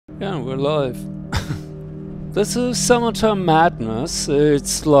Yeah, we're live. This is Summertime Madness.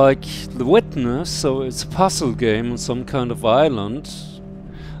 It's like The Witness, so it's a puzzle game on some kind of island.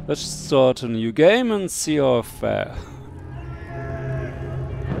 Let's start a new game and see how I fare.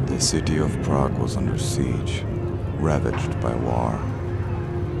 The city of Prague was under siege, ravaged by war.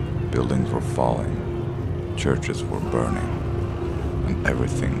 Buildings were falling, churches were burning, and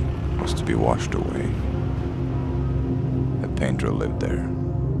everything was to be washed away. A painter lived there,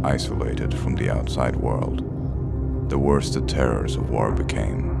 isolated from the outside world. The worse the terrors of war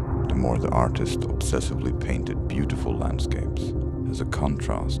became, the more the artist obsessively painted beautiful landscapes as a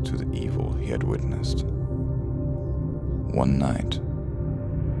contrast to the evil he had witnessed. One night,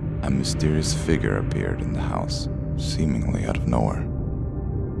 a mysterious figure appeared in the house, seemingly out of nowhere.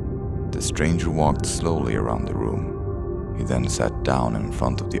 The stranger walked slowly around the room. He then sat down in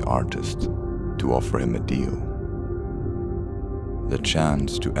front of the artist to offer him a deal. The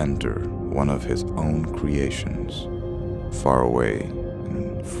chance to enter one of his own creations, far away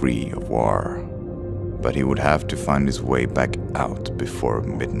and free of war. But he would have to find his way back out before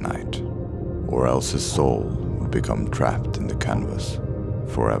midnight, or else his soul would become trapped in the canvas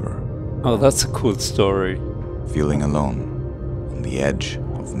forever. Oh, that's a cool story. Feeling alone, on the edge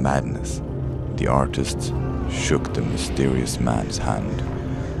of madness, the artist shook the mysterious man's hand,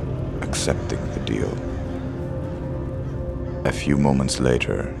 accepting the deal. A few moments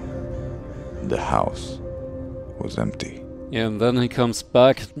later, the house was empty. Yeah, and then he comes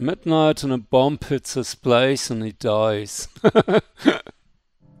back at midnight and a bomb hits his place and he dies.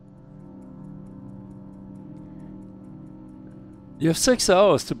 You have 6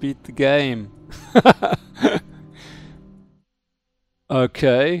 hours to beat the game.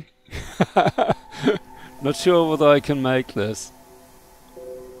 Okay. Not sure whether I can make this.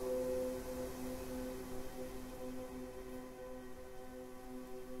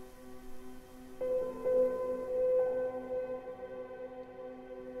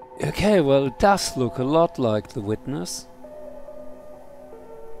 Okay, well, it does look a lot like The Witness.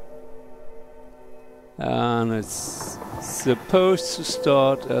 And it's supposed to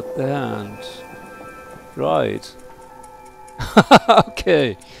start at the end. Right.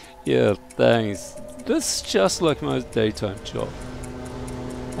 Okay. Yeah, thanks. This is just like my daytime job.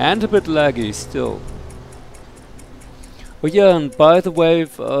 And a bit laggy still. Oh yeah, and by the way,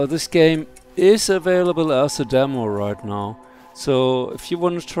 this game is available as a demo right now. So if you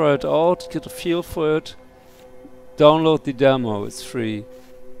want to try it out, get a feel for it, download the demo, it's free.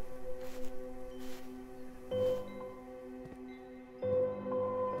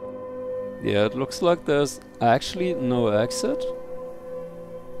 Yeah, it looks like there's actually no exit.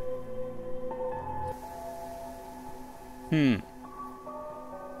 Can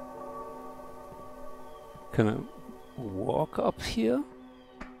I walk up here?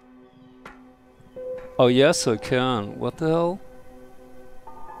 Oh yes, I can. What the hell?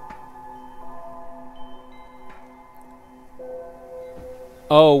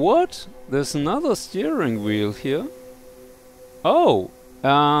 Oh, what? There's another steering wheel here. Oh,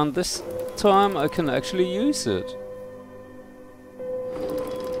 and this time I can actually use it.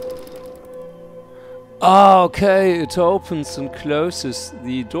 Ah, okay, it opens and closes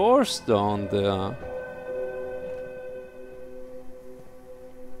the doors down there.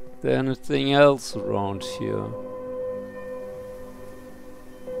 There anything else around here?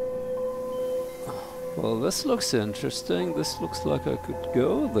 Well, this looks interesting. This looks like I could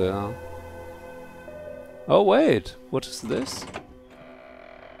go there. Oh wait, what is this?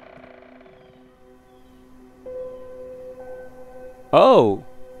 Oh!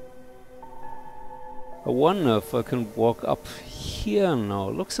 I wonder if I can walk up here now.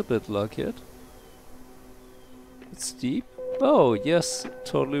 Looks a bit like it. It's deep. Oh, yes,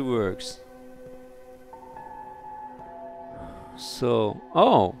 totally works. So,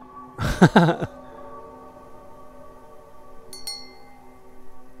 oh.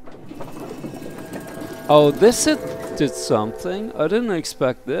 Oh, this it did something. I didn't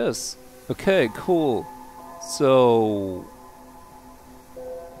expect this. Okay, cool. So,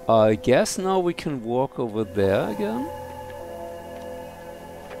 I guess now we can walk over there again.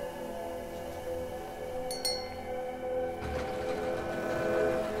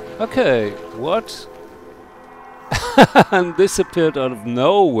 Okay, what? And this appeared out of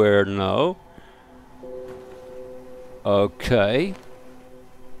nowhere now. Okay.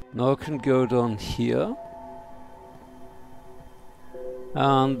 Now I can go down here.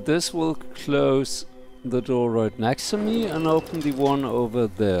 And this will close the door right next to me and open the one over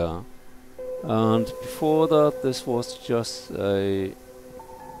there. And before that, this was just a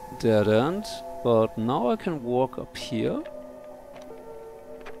dead end. But now I can walk up here.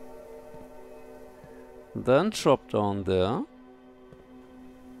 Then drop down there.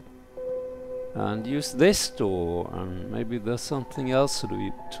 And use this door, and maybe there's something else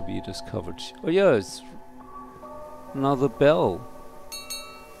to be discovered. Oh yeah, it's another bell.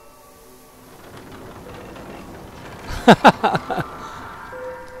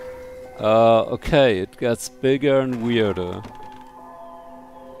 Okay, it gets bigger and weirder.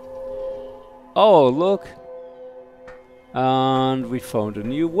 Oh, look! And we found a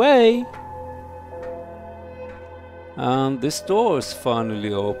new way! And this door is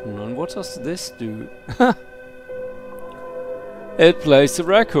finally open. And what does this do? It plays a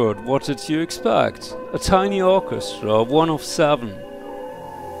record. What did you expect? A tiny orchestra, one of 7.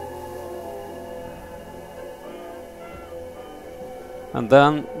 And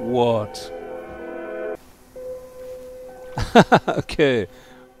then what? Okay,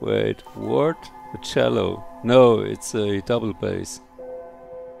 wait, what? A cello? No, it's a double bass.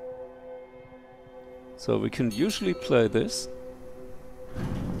 So we can usually play this.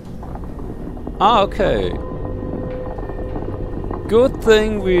 Ah, okay. Good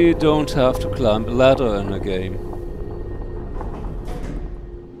thing we don't have to climb a ladder in a game.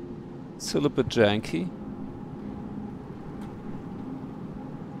 Still a bit janky.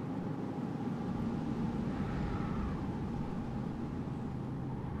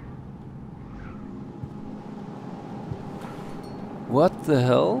 What the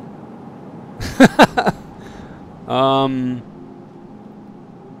hell?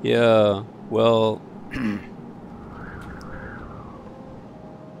 Yeah, well,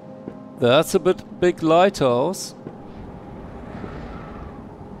 that's a big lighthouse.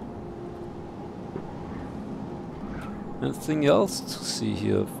 Anything else to see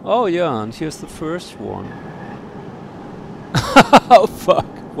here? Oh yeah, and here's the first one. Oh fuck,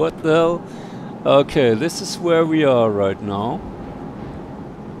 what the hell? Okay, this is where we are right now.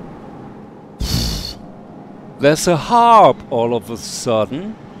 There's a harp all of a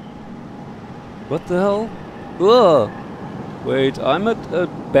sudden. What the hell? Ugh! Wait, I'm at a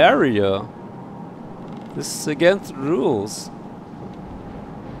barrier. This is against the rules.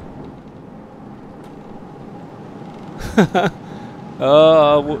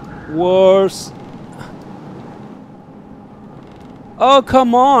 Worse. Oh,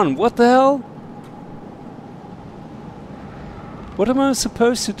 come on! What the hell? What am I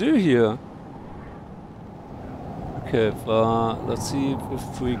supposed to do here? Okay, let's see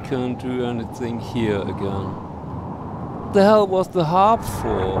if we can do anything here again. What the hell was the harp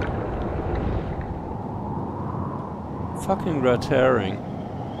for? Fucking red herring.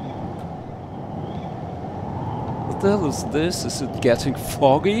 What the hell is this? Is it getting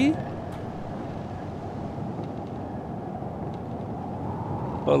foggy?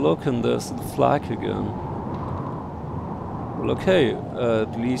 Oh look, and there's the flag again. Well, okay,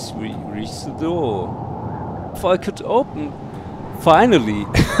 at least we reached the door. If I could open... Finally!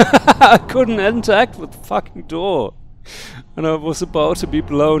 I couldn't interact with the fucking door. And I was about to be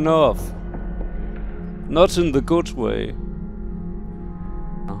blown off. Not in the good way.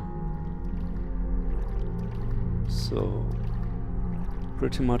 So...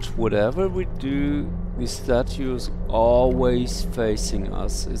 pretty much whatever we do, the statue is always facing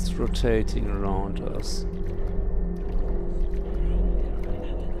us. It's rotating around us.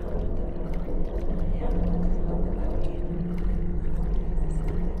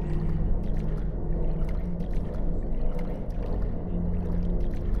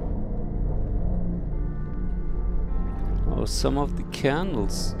 Some of the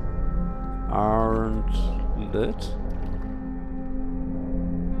candles aren't lit.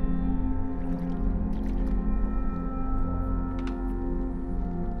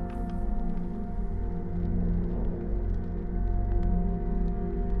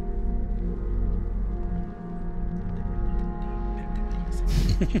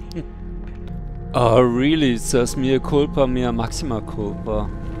 Oh really, it says mea culpa, mea maxima culpa.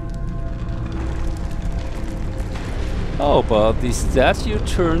 Oh, but the statue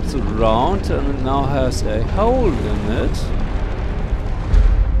turns around and it now has a hole in it.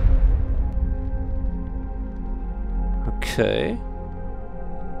 Okay.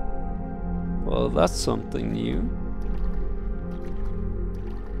 Well, that's something new.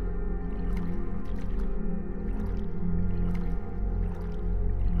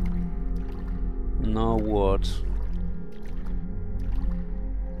 Now what?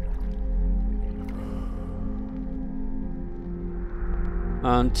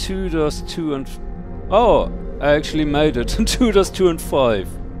 And 2 does 2 and... oh! I actually made it. 2 does 2 and 5.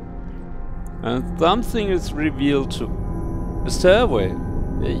 And something is revealed to... a stairway.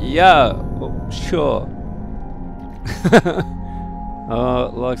 Yeah, oh, sure.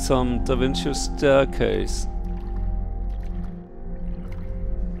 Like some Da Vinci staircase.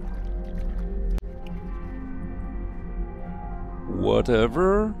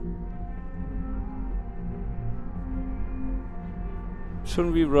 Whatever.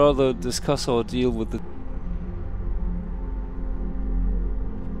 Shouldn't we rather discuss our deal with the...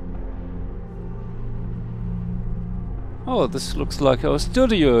 Oh, this looks like our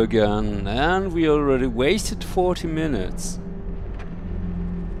studio again, and we already wasted 40 minutes.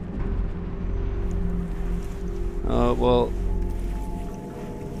 Well...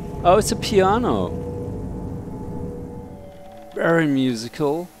 Oh, it's a piano. Very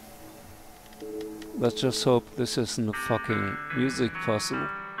musical. Let's just hope this isn't a fucking music puzzle.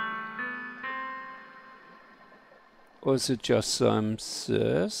 Or is it just some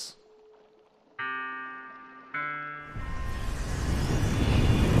says?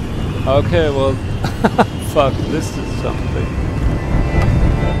 Okay, well, fuck, this is something.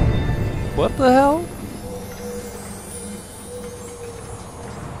 What the hell?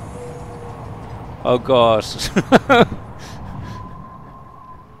 Oh gosh.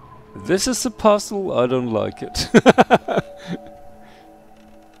 This is a puzzle, I don't like it.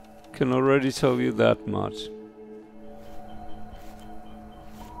 Can already tell you that much.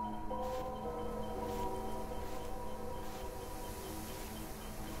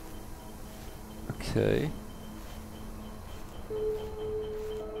 Okay.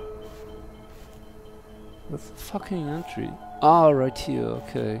 What's the fucking entry? Ah, right here,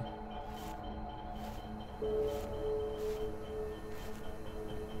 okay.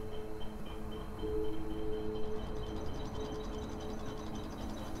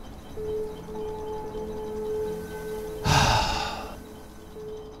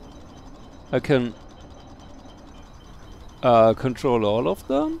 I can control all of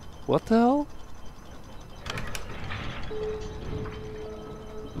them? What the hell?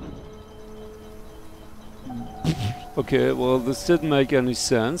 Okay, well this didn't make any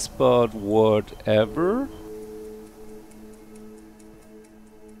sense, but whatever.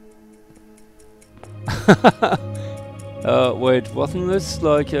 Wait, wasn't this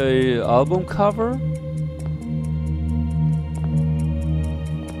like a album cover?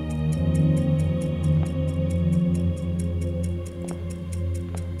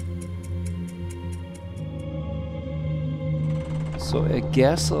 So I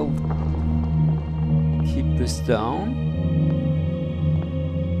guess I'll keep this down.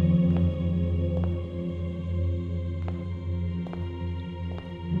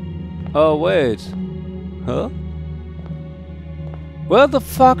 Oh wait. Huh? Where the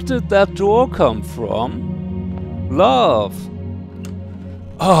fuck did that door come from? Love.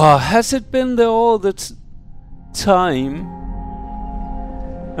 Oh, has it been there all the time?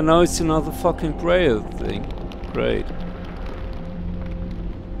 And now it's another fucking Grail thing. Great.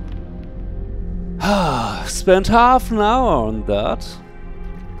 Spent half an hour on that.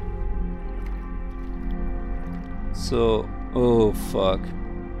 So, oh fuck.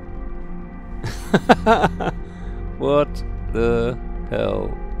 What the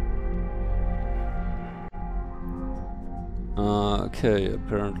hell? Okay,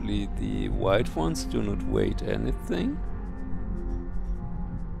 apparently the white ones do not weight anything.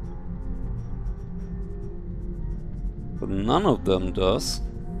 But none of them does.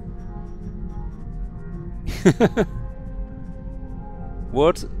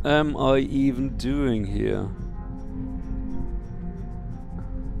 What am I even doing here?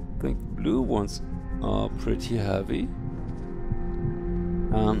 I think the blue ones are pretty heavy.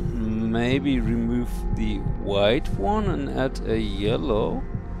 And maybe remove the white one and add a yellow.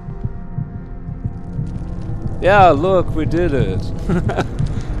 Yeah, look, we did it.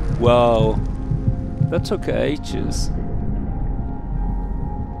 Wow. That took ages.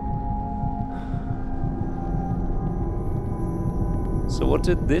 So what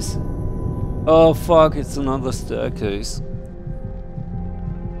did this? Oh fuck, it's another staircase.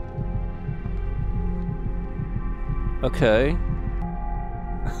 Okay.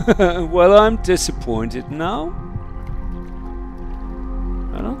 Well, I'm disappointed now.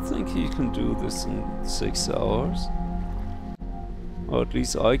 I don't think you can do this in 6 hours. Or at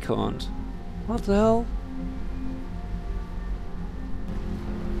least I can't. What the hell?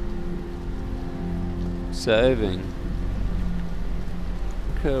 Saving.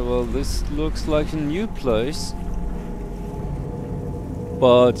 Okay, well this looks like a new place.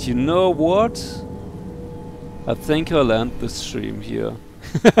 But you know what? I think I'll end the stream here.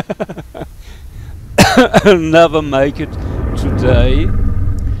 I'll never make it today.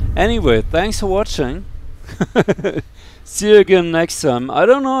 Anyway, thanks for watching. See you again next time. I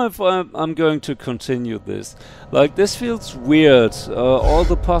don't know if I'm going to continue this. Like, this feels weird. All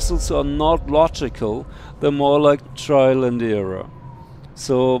the puzzles are not logical. They're more like trial and error.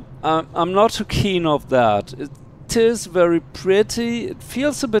 So I'm not too keen of that. It is very pretty. It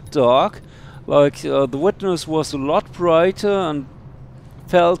feels a bit dark. Like The Witness was a lot brighter and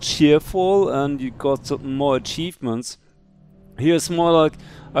felt cheerful, and you got some more achievements. Here's more like,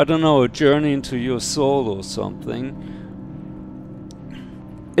 I don't know, a journey into your soul or something.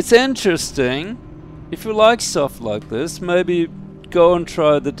 It's interesting. If you like stuff like this, maybe go and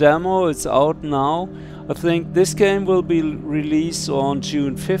try the demo. It's out now. I think this game will be released on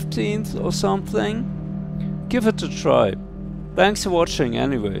June 15th or something. Give it a try. Thanks for watching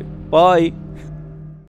anyway. Bye!